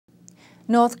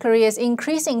North Korea's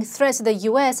increasing threats to the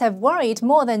US have worried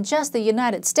more than just the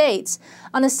United States.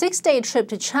 On a 6-day trip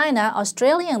to China,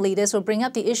 Australian leaders will bring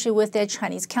up the issue with their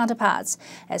Chinese counterparts.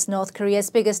 As North Korea's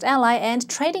biggest ally and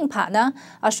trading partner,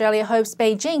 Australia hopes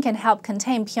Beijing can help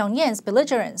contain Pyongyang's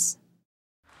belligerence.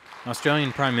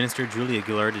 Australian Prime Minister Julia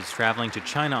Gillard is travelling to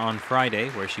China on Friday,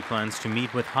 where she plans to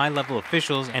meet with high-level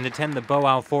officials and attend the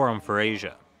Boao Forum for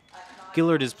Asia.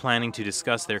 Gillard is planning to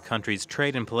discuss their country's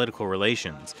trade and political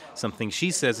relations, something she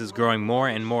says is growing more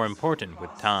and more important with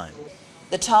time.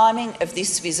 The timing of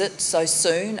this visit so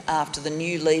soon after the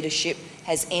new leadership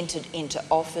has entered into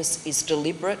office is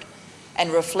deliberate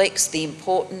and reflects the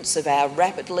importance of our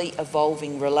rapidly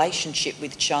evolving relationship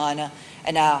with China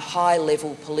and our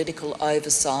high-level political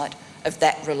oversight of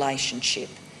that relationship.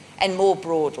 And more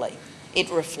broadly, it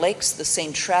reflects the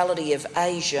centrality of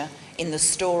Asia in the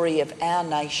story of our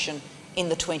nation in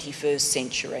the 21st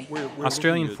century.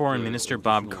 Australian Foreign Minister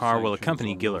Bob Carr will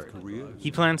accompany Gillard.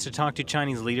 He plans to talk to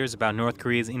Chinese leaders about North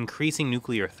Korea's increasing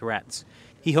nuclear threats.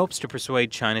 He hopes to persuade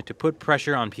China to put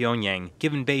pressure on Pyongyang,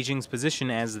 given Beijing's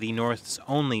position as the North's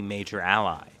only major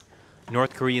ally.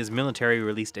 North Korea's military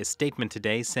released a statement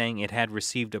today saying it had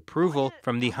received approval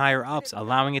from the higher-ups,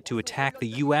 allowing it to attack the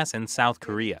US and South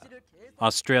Korea.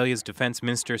 Australia's defense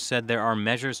minister said there are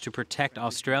measures to protect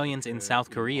Australians in South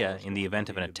Korea in the event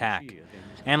of an attack.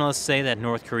 Analysts say that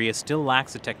North Korea still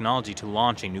lacks the technology to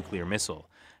launch a nuclear missile.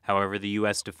 However, the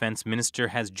U.S. defense minister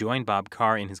has joined Bob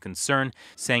Carr in his concern,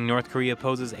 saying North Korea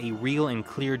poses a real and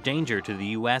clear danger to the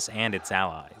U.S. and its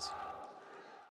allies.